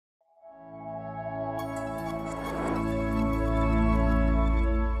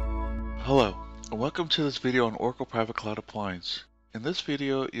Welcome to this video on Oracle Private Cloud Appliance. In this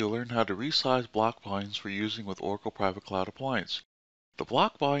video, you'll learn how to resize block volumes for using with Oracle Private Cloud Appliance. The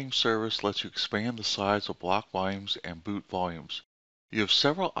block volume service lets you expand the size of block volumes and boot volumes. You have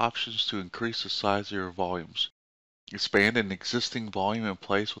several options to increase the size of your volumes. Expand an existing volume in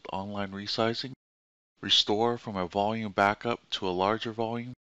place with online resizing, restore from a volume backup to a larger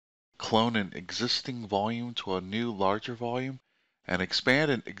volume, clone an existing volume to a new larger volume, and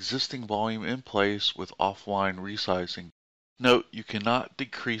expand an existing volume in place with offline resizing. Note, you cannot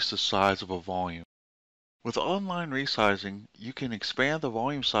decrease the size of a volume. With online resizing, you can expand the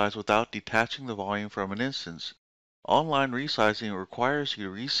volume size without detaching the volume from an instance. Online resizing requires you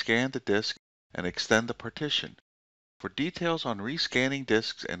to rescan the disk and extend the partition. For details on rescanning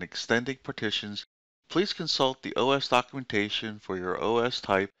disks and extending partitions, please consult the OS documentation for your OS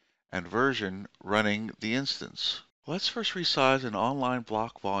type and version running the instance. Let's first resize an online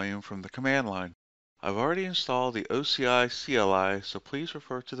block volume from the command line. I've already installed the OCI CLI, so please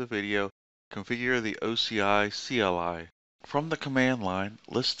refer to the video, Configure the OCI CLI. From the command line,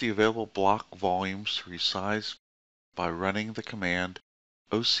 list the available block volumes to resize by running the command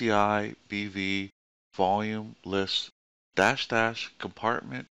OCI BV volume list --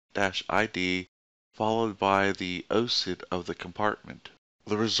 compartment-ID followed by the OSID of the compartment.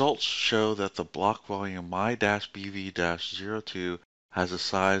 The results show that the block volume my-bv-02 has a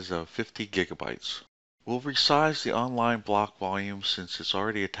size of 50 gigabytes. We'll resize the online block volume since it's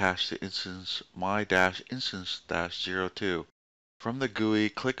already attached to instance my-instance-02. From the GUI,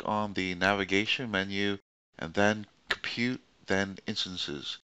 click on the navigation menu and then Compute, then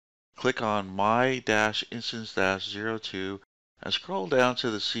Instances. Click on my-instance-02 and scroll down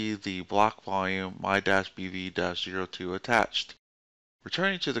to see the block volume my-bv-02 attached.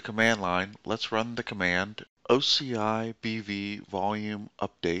 Returning to the command line, let's run the command OCI BV volume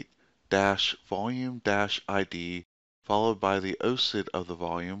update -volume-ID followed by the OSID of the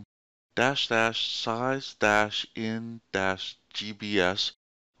volume -- size-in-GBS,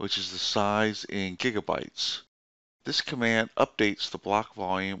 which is the size in gigabytes. This command updates the block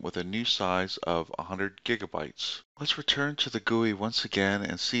volume with a new size of 100 gigabytes. Let's return to the GUI once again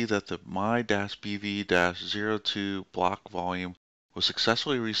and see that the my-bv-02 block volume was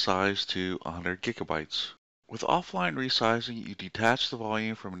successfully resized to 100 gigabytes. With offline resizing, you detach the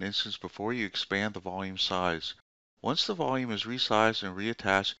volume from an instance before you expand the volume size. Once the volume is resized and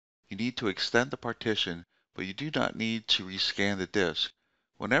reattached, you need to extend the partition, but you do not need to rescan the disk.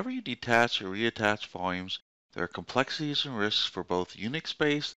 Whenever you detach or reattach volumes, there are complexities and risks for both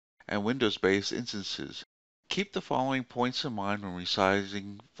Unix-based and Windows-based instances. Keep the following points in mind when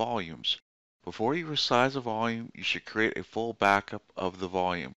resizing volumes. Before you resize a volume, you should create a full backup of the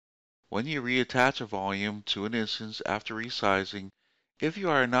volume. When you reattach a volume to an instance after resizing, if you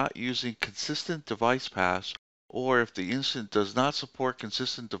are not using consistent device paths, or if the instance does not support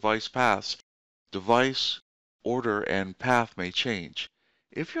consistent device paths, device, order, and path may change.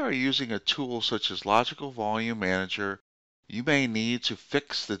 If you are using a tool such as Logical Volume Manager, you may need to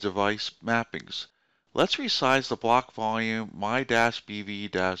fix the device mappings. Let's resize the block volume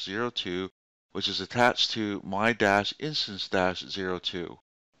my-bv-02, which is attached to my-instance-02.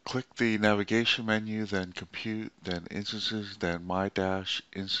 Click the navigation menu, then Compute, then Instances, then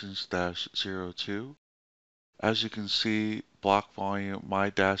my-instance-02. As you can see, block volume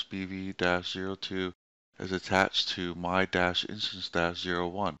my-bv-02 is attached to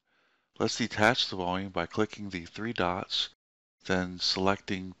my-instance-01. Let's detach the volume by clicking the three dots, then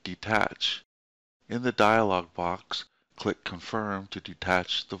selecting Detach. In the dialog box, click Confirm to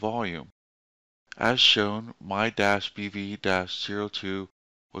detach the volume. As shown, my-bv-02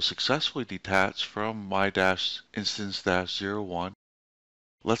 was successfully detached from my-instance-01.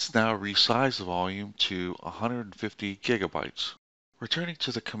 Let's now resize the volume to 150 gigabytes. Returning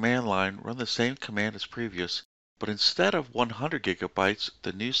to the command line, run the same command as previous, but instead of 100 gigabytes,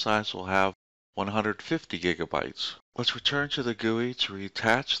 the new size will have 150 gigabytes. Let's return to the GUI to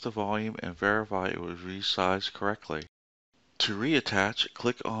reattach the volume and verify it was resized correctly. To reattach,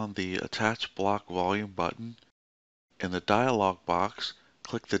 click on the Attach Block Volume button. In the dialog box,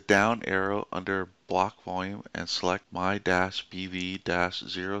 click the down arrow under Block Volume and select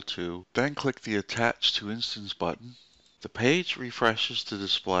my-bv-02. Then click the Attach to Instance button. The page refreshes to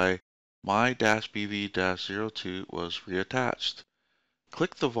display my-bv-02 was reattached.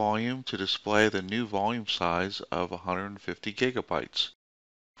 Click the volume to display the new volume size of 150 gigabytes.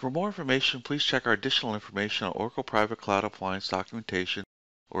 For more information, please check our additional information on Oracle Private Cloud Appliance documentation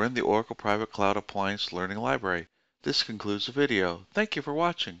or in the Oracle Private Cloud Appliance Learning Library. This concludes the video. Thank you for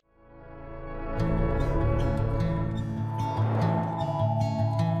watching.